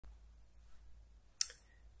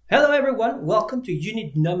everyone, welcome to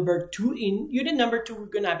unit number 2. In unit number 2, we're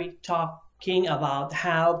going to be talking about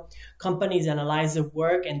how companies analyze the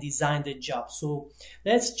work and design the job. So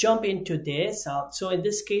let's jump into this. So in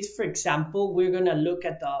this case, for example, we're going to look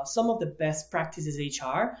at some of the best practices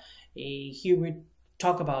HR. Here we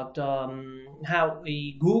talk about how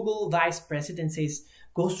a Google vice president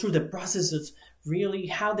goes through the processes, really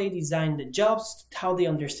how they design the jobs, how they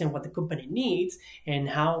understand what the company needs, and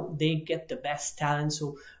how they get the best talent.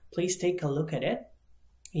 So please take a look at it.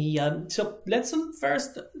 So let's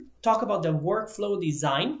first talk about the workflow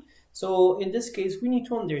design. So in this case, we need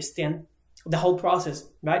to understand the whole process,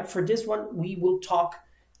 right? For this one, we will talk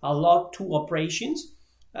a lot to operations.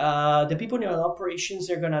 The people in operations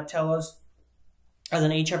are going to tell us, as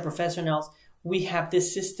an HR professionals, we have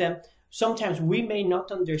this system. Sometimes we may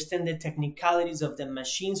not understand the technicalities of the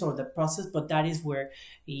machines or the process, but that is where,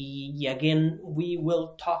 again, we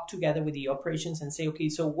will talk together with the operations and say, okay,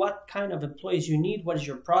 so what kind of employees you need? What is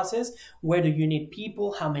your process? Where do you need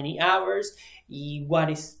people? How many hours?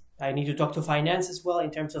 I need to talk to finance as well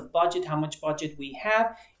in terms of budget, how much budget we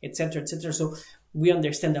have, etc., etc. So we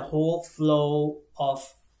understand the whole flow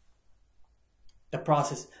of the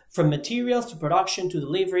process, from materials to production to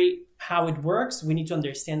delivery, how it works. We need to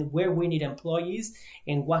understand where we need employees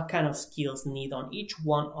and what kind of skills need on each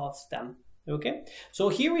one of them. Okay, so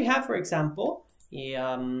here we have, for example, we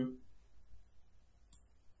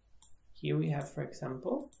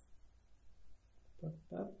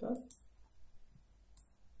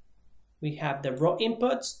have the raw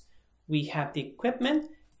inputs, we have the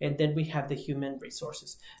equipment, and then we have the human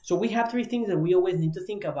resources. So we have three things that we always need to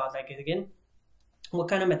think about, like, again, what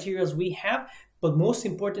kind of materials we have, but most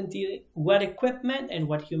importantly, what equipment and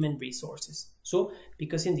what human resources. So,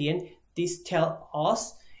 because in the end, these tell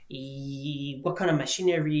us what kind of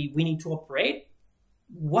machinery we need to operate,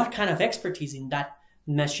 what kind of expertise in that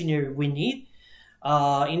machinery we need.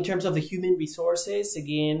 In terms of the human resources,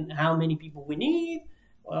 again, how many people we need.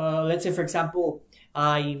 Let's say, for example,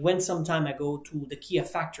 I went some time ago to the Kia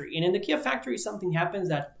factory, and in the Kia factory, something happens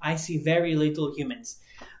that I see very little humans.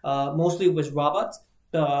 Mostly with robots,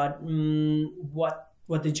 but what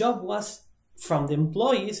the job was from the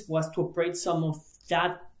employees was to operate some of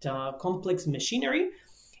that complex machinery,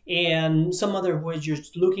 and some other was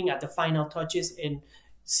just looking at the final touches and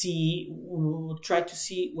try to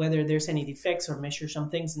see whether there's any defects or measure some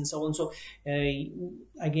things and so on. So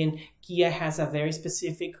again, Kia has a very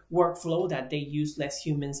specific workflow that they use less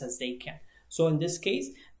humans as they can. So in this case,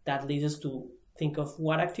 that leads us to think of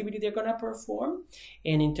what activity they're going to perform,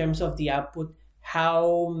 and in terms of the output,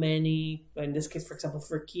 how many, in this case, for example,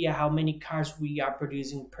 for Kia, how many cars we are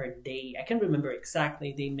producing per day. I can't remember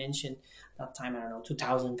exactly. They mentioned that time, I don't know,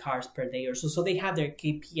 2,000 cars per day or so. So they have their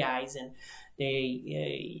KPIs, and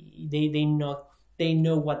they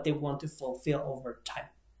know what they want to fulfill over time.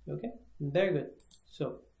 Okay, very good.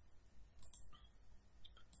 So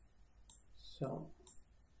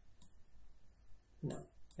now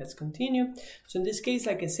let's continue. So in this case,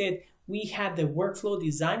 like I said, we have the workflow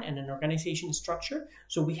design and an organization structure.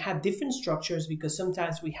 So we have different structures because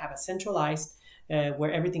sometimes we have a centralized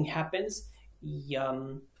where everything happens. We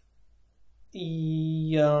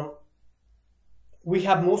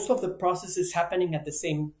have most of the processes happening at the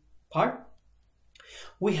same part.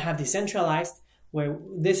 We have decentralized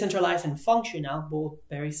and functional, both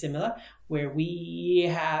very similar, where we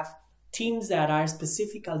have teams that are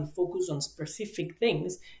specifically focused on specific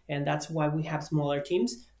things, and that's why we have smaller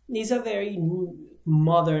teams. It's a very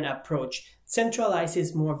modern approach. Centralized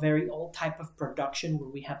is more very old type of production, where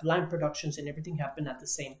we have line productions and everything happen at the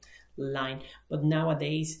same line. But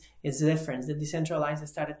nowadays it's different. The decentralized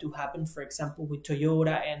started to happen, for example, with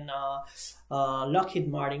Toyota and Lockheed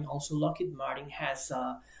Martin. Also, Lockheed Martin has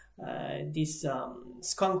this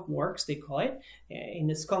skunk works, they call it. In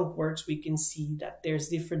the skunk works, we can see that there's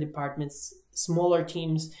different departments, smaller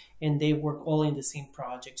teams, and they work all in the same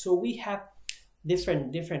project. So we have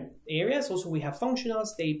different areas. Also, we have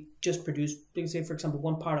functionals. They just produce, let's say, for example,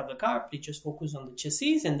 one part of the car. They just focus on the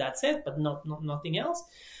chassis and that's it, but nothing else.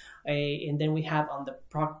 And then we have on the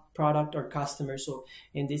product or customer. So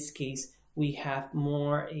in this case, we have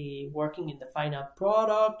more working in the final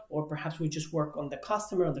product, or perhaps we just work on the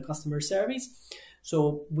customer service.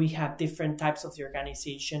 So we have different types of the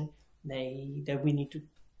organization that we need to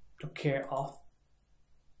take care of.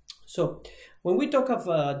 So when we talk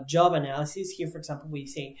of job analysis here, for example, we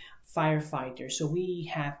say firefighter. So we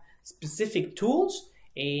have specific tools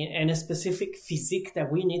and a specific physique that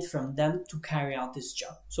we need from them to carry out this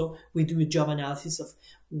job. So we do a job analysis of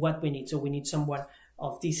what we need. So we need someone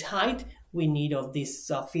of this height we need of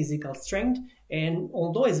this physical strength. And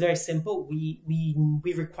although it's very simple, we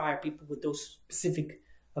require people with those specific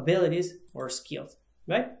abilities or skills,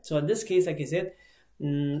 right? So in this case, like I said,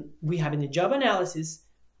 we have in the job analysis,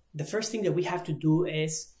 the first thing that we have to do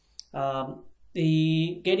is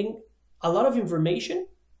getting a lot of information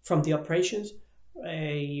from the operations,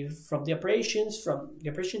 from the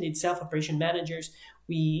operation itself, operation managers.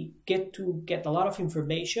 We get a lot of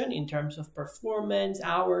information in terms of performance,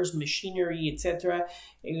 hours, machinery, etc.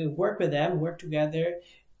 Work with them, work together,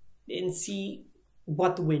 and see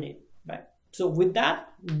what we need, right? So with that,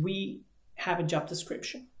 we have a job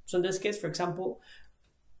description. So in this case, for example,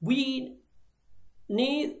 we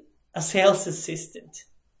need a sales assistant.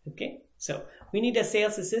 Okay, so we need a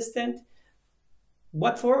sales assistant.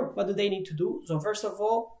 What for? What do they need to do? So first of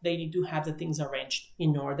all, they need to have the things arranged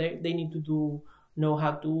in order. They need to know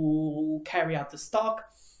how to carry out the stock,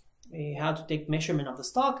 how to take measurement of the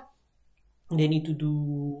stock. They need to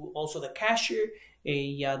do also the cashier.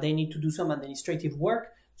 They need to do some administrative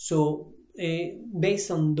work. So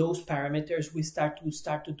based on those parameters, we start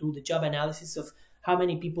to do the job analysis of how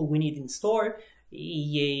many people we need in store,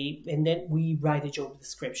 and then we write the job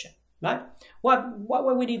description. Right?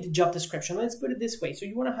 What we need the job description? Let's put it this way. So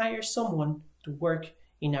you want to hire someone to work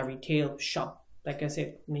in a retail shop. Like I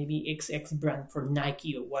said, maybe XX brand for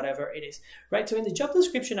Nike or whatever it is. Right? So in the job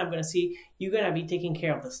description, I'm going to see you're going to be taking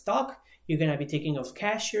care of the stock. You're going to be taking of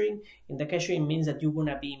cashiering. And the cashiering means that you're going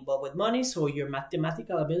to be involved with money. So your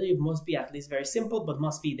mathematical ability must be at least very simple, but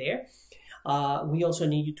must be there. We also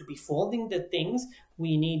need you to be folding the things.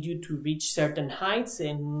 We need you to reach certain heights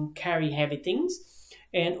and carry heavy things.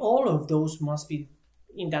 And all of those must be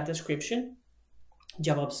in that description.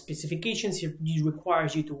 Job specifications, it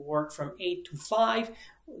requires you to work from 8 to 5,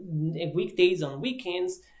 weekdays on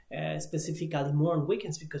weekends, specifically more on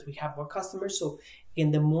weekends because we have more customers. So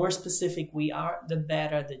again, the more specific we are, the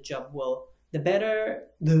better the job will, the better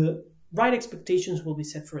the right expectations will be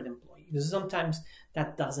set for the employee. Because sometimes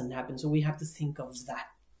that doesn't happen. So we have to think of that,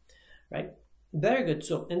 right? Very good.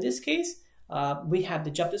 So in this case, we have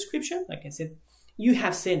the job description. Like I said, you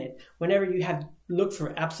have seen it. Whenever you have looked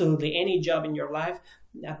for absolutely any job in your life,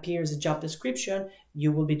 appears a job description.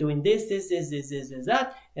 You will be doing this,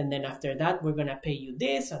 that. And then after that, we're going to pay you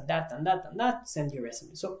this and that and that and that. Send your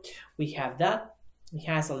resume. So we have that. It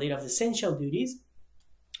has a list of essential duties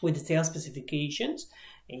with detailed specifications.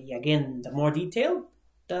 And again, the more detailed,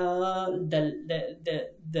 the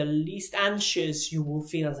least anxious you will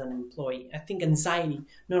feel as an employee. I think anxiety,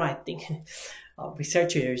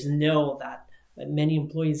 researchers know that many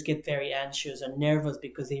employees get very anxious and nervous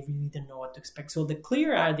because they really don't know what to expect. So the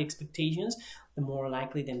clearer are the expectations, the more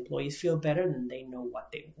likely the employees feel better and they know what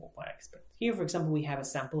they want to expect. Here, for example, we have a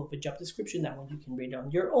sample of a job description. That one you can read on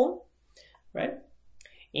your own, right?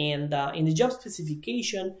 And in the job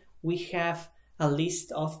specification, we have a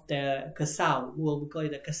list of the CASAU. We call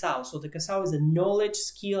it the CASAU. So the CASAU is the knowledge,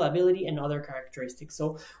 skill, ability, and other characteristics.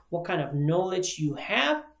 So what kind of knowledge you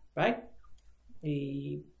have, right?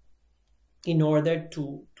 In order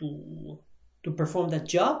to perform that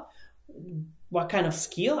job. What kind of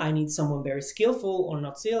skill? I need someone very skillful or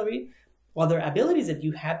not salary. Other abilities that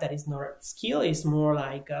you have that is not skill is more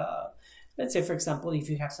like, let's say, for example, if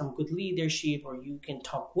you have some good leadership or you can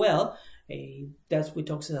talk well, that's what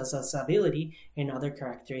talks as ability, and other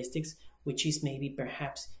characteristics, which is maybe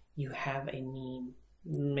perhaps you have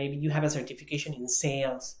maybe you have a certification in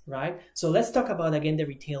sales, right? So let's talk about again the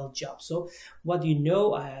retail job. So what you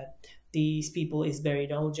know, these people is very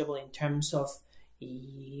knowledgeable in terms of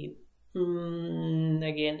in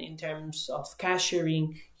terms of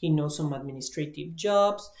cashiering. He knows some administrative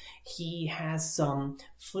jobs. He has some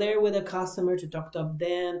flair with a customer to talk to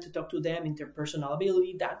them, interpersonal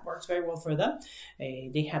ability. That works very well for them.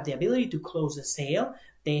 They have the ability to close a sale.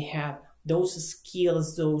 They have those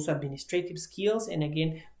skills, those administrative skills, and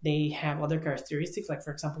again, they have other characteristics, like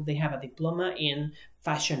for example, they have a diploma in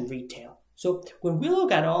fashion retail. So when we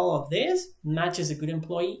look at all of this, matches a good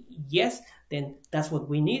employee, yes, then that's what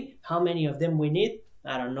we need. How many of them we need?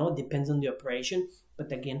 I don't know, depends on the operation.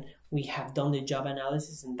 But again, we have done the job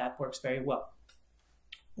analysis and that works very well.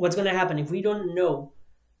 What's going to happen if we don't know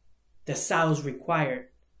the SOUs required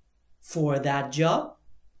for that job?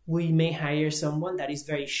 We may hire someone that is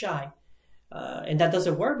very shy. And that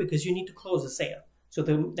doesn't work because you need to close the sale. So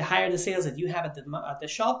the higher the sales that you have at the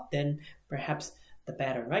shop, then perhaps the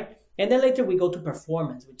better, right? And then later we go to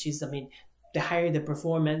performance, which is, the higher the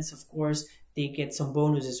performance, of course, they get some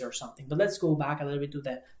bonuses or something. But let's go back a little bit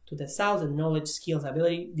to the sales and knowledge, skills,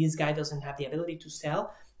 ability. This guy doesn't have the ability to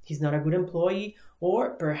sell. He's not a good employee,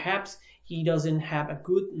 or perhaps he doesn't have a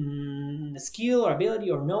good skill or ability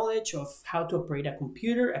or knowledge of how to operate a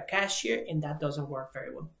computer, a cashier, and that doesn't work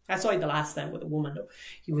very well. I saw it the last time with a woman, though.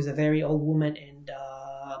 He was a very old woman, and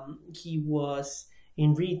he was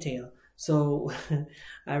in retail. So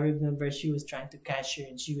I remember she was trying to cashier,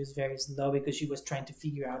 and she was very slow because she was trying to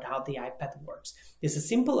figure out how the iPad works. It's as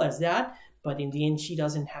simple as that, but in the end, she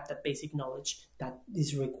doesn't have that basic knowledge that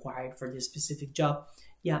is required for this specific job.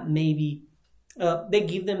 Yeah, maybe they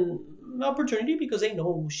give them an opportunity because they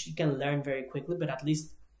know she can learn very quickly. But at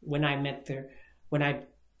least when I met her, when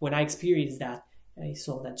I experienced that, I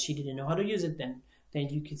saw that she didn't know how to use it. Then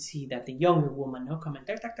you could see that the younger woman comment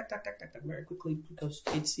very quickly, because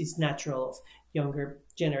it's natural of younger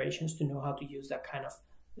generations to know how to use that kind of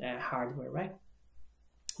hardware, right?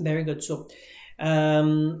 Very good. So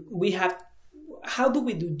we have, how do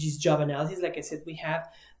we do this job analysis? Like I said, we have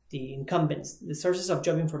the incumbents, the sources of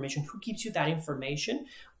job information. Who gives you that information?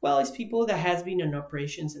 Well, it's people that has been in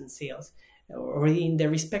operations and sales or in the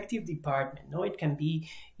respective department. No, it can be,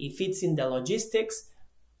 if it's in the logistics,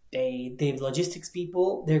 the logistics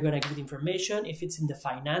people, they're going to give information. If it's in the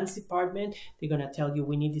finance department, they're going to tell you,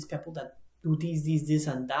 we need these people that do this,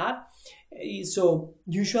 and that. So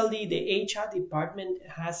usually the HR department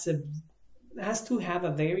has to have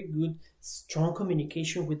a very good, strong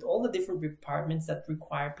communication with all the different departments that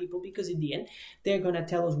require people, because in the end, they're going to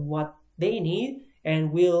tell us what they need,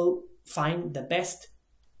 and we'll find the best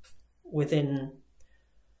within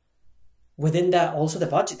also the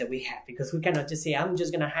budget that we have, because we cannot just say, I'm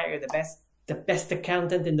just going to hire the best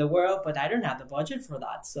accountant in the world, but I don't have the budget for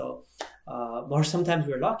that. So or sometimes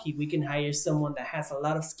we're lucky, we can hire someone that has a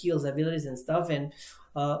lot of skills, abilities and stuff, and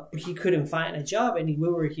he couldn't find a job, and we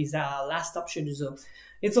were his last option. So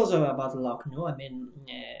it's also about luck. No, I mean,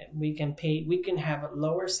 we can have a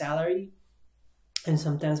lower salary, and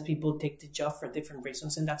sometimes people take the job for different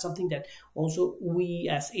reasons, and that's something that also we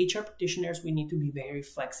as HR practitioners, we need to be very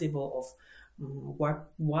flexible of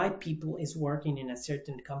why people is working in a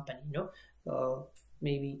certain company.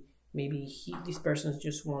 Maybe this person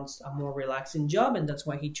just wants a more relaxing job, and that's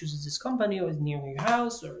why he chooses this company, or is near your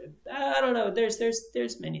house, or I don't know.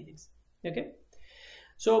 There's many things. Okay.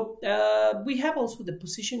 So we have also the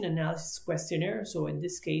position analysis questionnaire. So in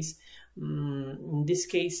this case,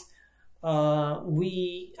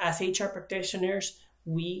 we as HR practitioners,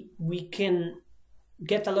 we can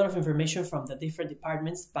get a lot of information from the different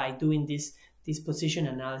departments by doing this position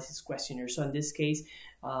analysis questionnaire. So in this case,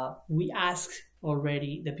 we ask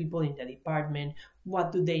already the people in the department,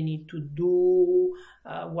 what do they need to do,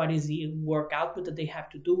 what is the work output that they have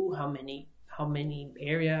to do, how many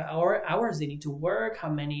area or hours they need to work, how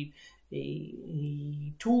many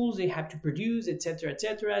tools they have to produce, etc.,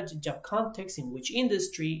 job context, in which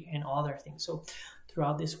industry, and other things. So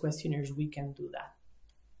throughout these questionnaires, we can do that.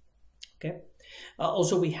 Okay.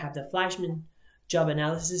 Also, we have the Flashman job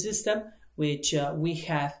analysis system, which we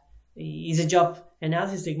have is a job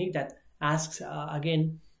analysis technique that asks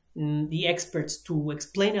again the experts to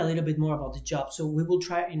explain a little bit more about the job. So we will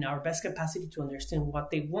try in our best capacity to understand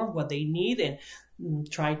what they want, what they need, and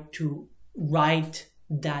try to write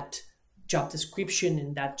that job description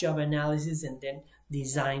and that job analysis, and then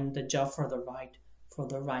design the job for the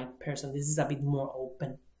right person. This is a bit more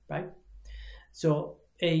open, right? So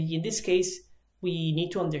in this case, we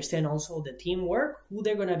need to understand also the teamwork, who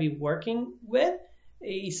they're going to be working with,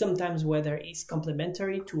 sometimes whether it's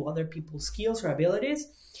complementary to other people's skills or abilities.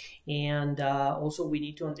 And also we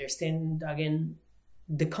need to understand, again,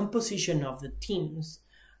 the composition of the teams,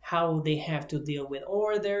 how they have to deal with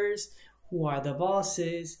orders, who are the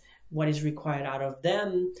bosses, what is required out of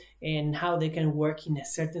them, and how they can work in a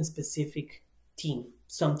certain specific team.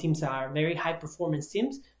 Some teams are very high performance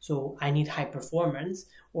teams, so I need high performance.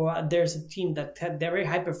 Or there's a team that they're very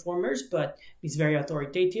high performers, but it's very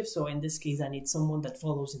authoritative. So in this case, I need someone that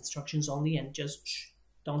follows instructions only and just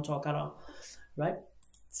don't talk at all, right?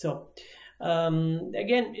 So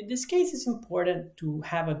again, in this case, it's important to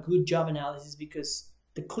have a good job analysis, because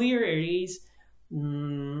the clearer it is,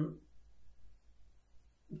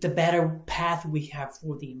 the better path we have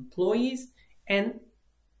for the employees, and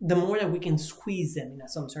the more that we can squeeze them in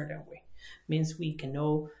some certain way. Means we can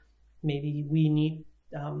know maybe we need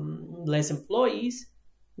less employees.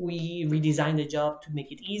 We redesign the job to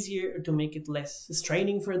make it easier, to make it less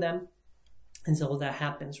straining for them. And so that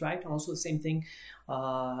happens, right? Also the same thing,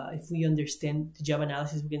 if we understand the job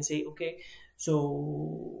analysis, we can say, okay,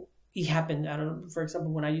 so it happened. I don't know, for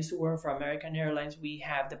example, when I used to work for American Airlines, we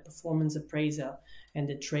have the performance appraisal and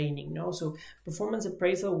the training. No, so performance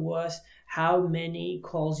appraisal was how many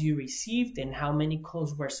calls you received and how many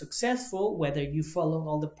calls were successful, whether you follow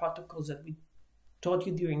all the protocols that we taught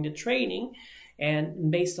you during the training,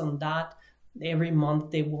 and based on that, every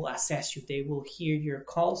month they will assess you. They will hear your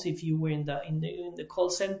calls if you were in the call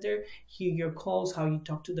center, hear your calls, how you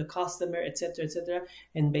talk to the customer, etc., etc.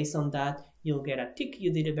 And based on that, you'll get a tick.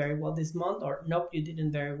 You did it very well this month, or nope, you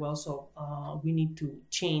didn't very well. So we need to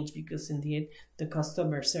change, because in the end, the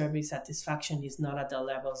customer service satisfaction is not at the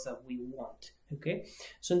levels that we want. Okay,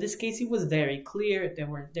 so in this case, it was very clear. There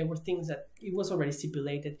were things that it was already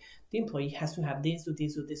stipulated. The employee has to have this, do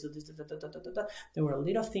this, do this, do this. Da, da, da, da, da, da. There were a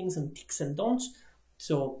lot of things and ticks and don'ts.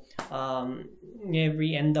 So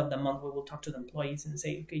every end of the month, we will talk to the employees and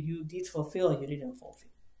say, okay, you did fulfill, you didn't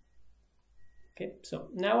fulfill. Okay, so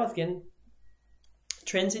now again,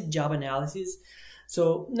 transit job analysis.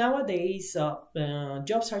 So nowadays,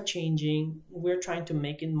 jobs are changing. We're trying to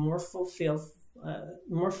make it more fulfilling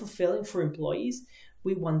for employees.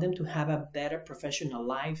 We want them to have a better professional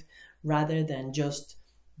life rather than just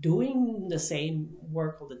doing the same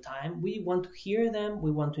work all the time. We want to hear them, we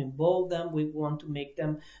want to involve them, we want to make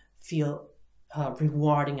them feel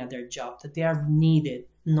rewarding at their job, that they are needed,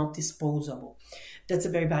 not disposable. That's a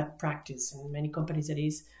very bad practice in many companies. That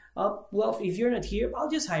is, well, if you're not here, I'll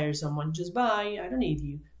just hire someone, just bye, I don't need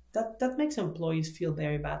you. That makes employees feel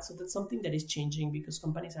very bad. So that's something that is changing, because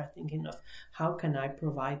companies are thinking of how can I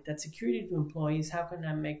provide that security to employees, how can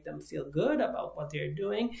I make them feel good about what they're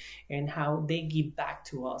doing, and how they give back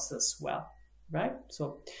to us as well, right?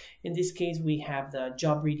 So in this case, we have the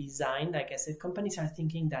job redesign. Like I said, companies are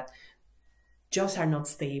thinking that jobs are not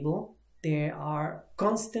stable. They are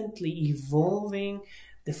constantly evolving.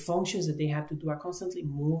 The functions that they have to do are constantly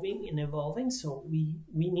moving and evolving. So we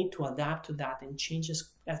need to adapt to that and change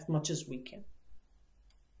as much as we can.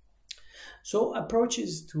 So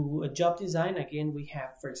approaches to a job design, again, we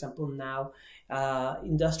have, for example, now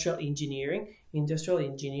industrial engineering. Industrial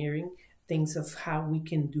engineering thinks of how we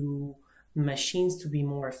can do machines to be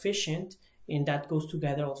more efficient. And that goes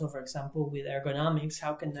together also, for example, with ergonomics.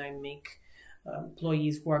 How can I make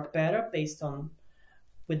employees work better based on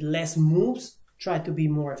with less moves, try to be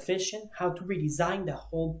more efficient, how to redesign the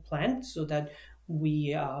whole plant so that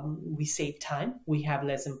we save time, we have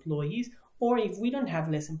less employees, or if we don't have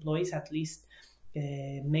less employees, at least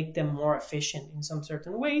make them more efficient in some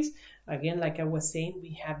certain ways. Again, like I was saying,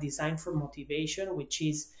 we have design for motivation, which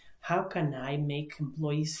is how can I make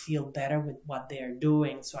employees feel better with what they're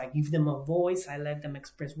doing? So I give them a voice, I let them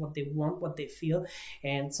express what they want, what they feel,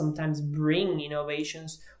 and sometimes bring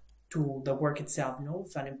innovations to the work itself.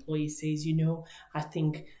 If an employee says, I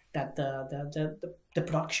think that the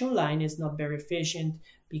production line is not very efficient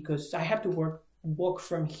because I have to walk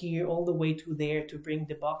from here all the way to there to bring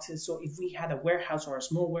the boxes. So if we had a warehouse or a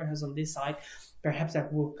small warehouse on this side, perhaps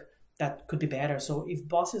that could be better. So if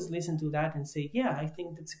bosses listen to that and say, yeah, I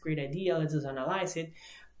think that's a great idea, let's just analyze it,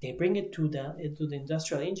 they bring it to the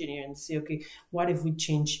industrial engineer and say, okay, what if we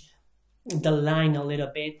change the line a little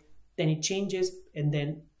bit? Then it changes, and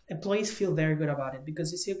then employees feel very good about it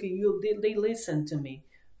because they say, okay, they listen to me.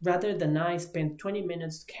 Rather than I spend 20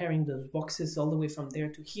 minutes carrying those boxes all the way from there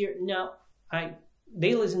to here, now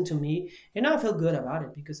they listen to me, and I feel good about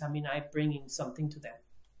it because I'm bringing something to them.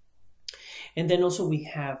 And then also we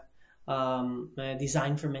have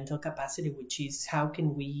design for mental capacity, which is how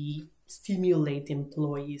can we stimulate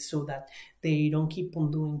employees so that they don't keep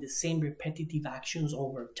on doing the same repetitive actions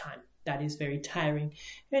over time. That is very tiring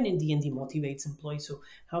and in the end demotivates employees. So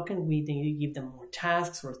how can we then give them more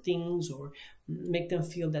tasks or things, or make them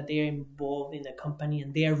feel that they are involved in the company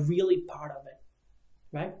and they are really part of it,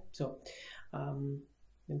 right? So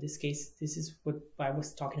in this case, this is what I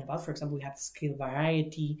was talking about. For example, we have skill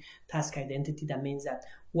variety, task identity. That means that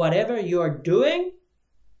whatever you're doing,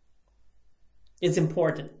 it's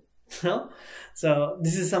important. So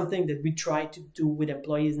this is something that we try to do with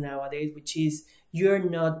employees nowadays, which is you're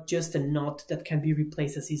not just a node that can be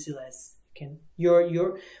replaced as easily as can.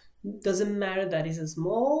 You're doesn't matter that it's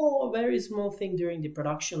a very small thing during the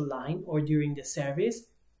production line or during the service.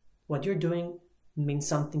 What you're doing means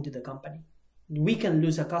something to the company. We can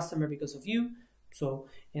lose a customer because of you. So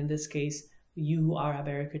in this case, you are a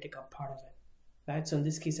very critical part of it, right? So in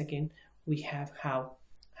this case, again, we have how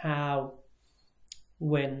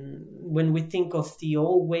when we think of the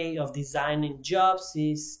old way of designing jobs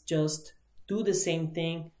is just do the same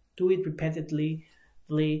thing, do it repetitively.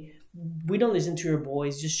 We don't listen to your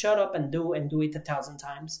voice. Just shut up and do it 1,000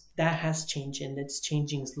 times. That has changed, and it's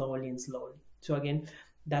changing slowly and slowly. So again,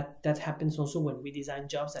 that happens also when we design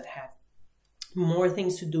jobs that have more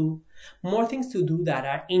things to do that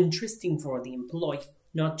are interesting for the employee.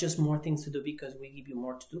 not just more things to do because we give you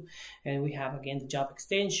more to do. And we have again the job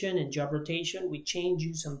extension and job rotation. We change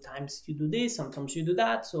you. Sometimes you do this, sometimes you do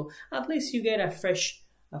that. So at least you get a fresh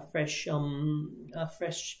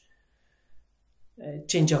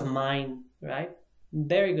change of mind, right?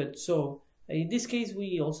 Very good. So in this case,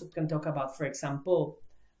 we also can talk about, for example,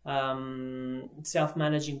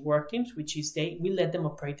 self-managing work teams, which is we let them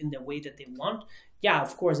operate in the way that they want. Yeah,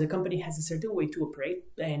 of course, the company has a certain way to operate,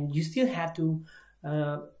 and you still have to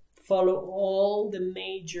follow all the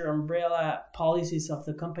major umbrella policies of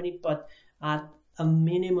the company, but at a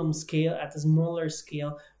minimum scale, at a smaller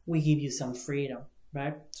scale, we give you some freedom,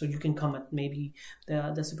 right? So you can come at, maybe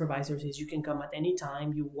the supervisor says you can come at any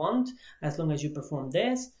time you want as long as you perform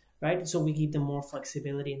this, right? So we give them more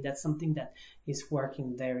flexibility, and that's something that is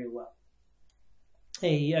working very well.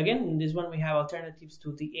 Hey, again, in this one we have alternatives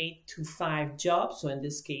to the 8 to 5 job. So in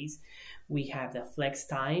this case, we have the flex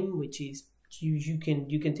time, which is you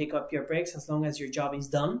can take up your breaks as long as your job is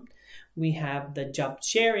done. We have the job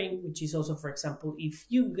sharing, which is also, for example,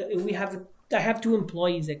 I have 2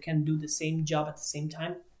 employees that can do the same job at the same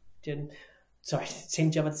time.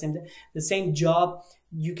 Same job at the same time. The same job,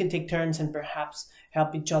 you can take turns and perhaps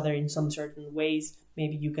help each other in some certain ways.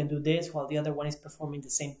 Maybe you can do this while the other one is performing the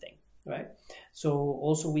same thing, right? So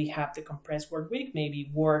also we have the compressed work week,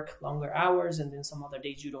 maybe work longer hours and then some other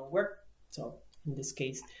days you don't work. So in this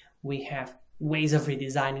case, we have ways of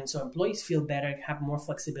redesigning so employees feel better, have more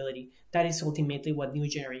flexibility. That is ultimately what new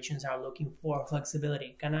generations are looking for,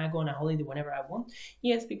 flexibility. Can I go on a holiday whenever I want?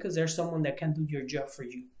 Yes, because there's someone that can do your job for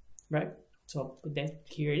you, right? So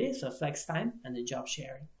here it is, the flex time and the job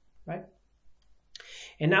sharing, right?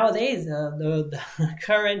 And nowadays, the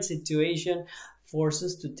current situation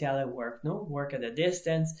forces to telework, work at a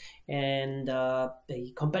distance, and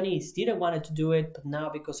the companies didn't want to do it, but now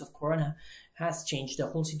because of Corona has changed the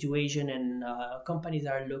whole situation, and companies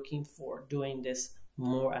are looking for doing this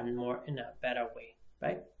more and more in a better way,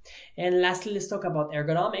 right? And lastly, let's talk about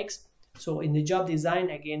ergonomics. So in the job design,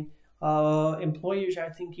 again, employers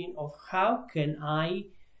are thinking of how can I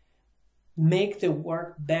make the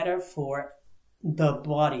work better for the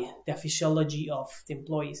body, the physiology of the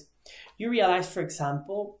employees. You realize, for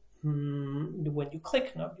example, when you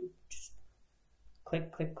click, you just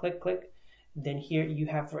click, click, click, click. Then here you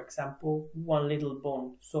have, for example, one little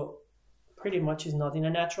bone. So pretty much is not in a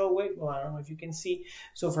natural way. Well, I don't know if you can see.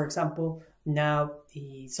 So for example, now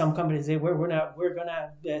some companies say we're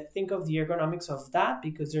gonna think of the ergonomics of that,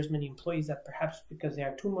 because there's many employees that perhaps because they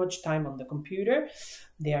are too much time on the computer,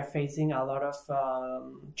 they are facing a lot of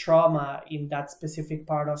trauma in that specific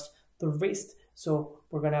part of the wrist. So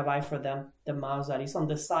we're going to buy for them the mouse that is on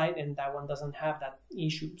the side, and that one doesn't have that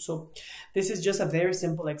issue. So this is just a very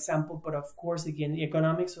simple example, but of course, again,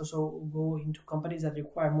 economics also go into companies that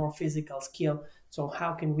require more physical skill. So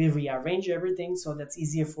how can we rearrange everything so that's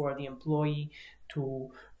easier for the employee to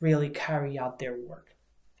really carry out their work?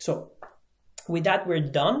 So with that, we're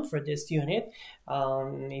done for this unit.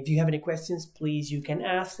 If you have any questions, please, you can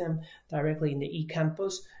ask them directly in the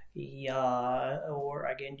eCampus. Or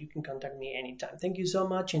again, you can contact me anytime. Thank you so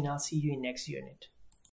much, and I'll see you in next unit.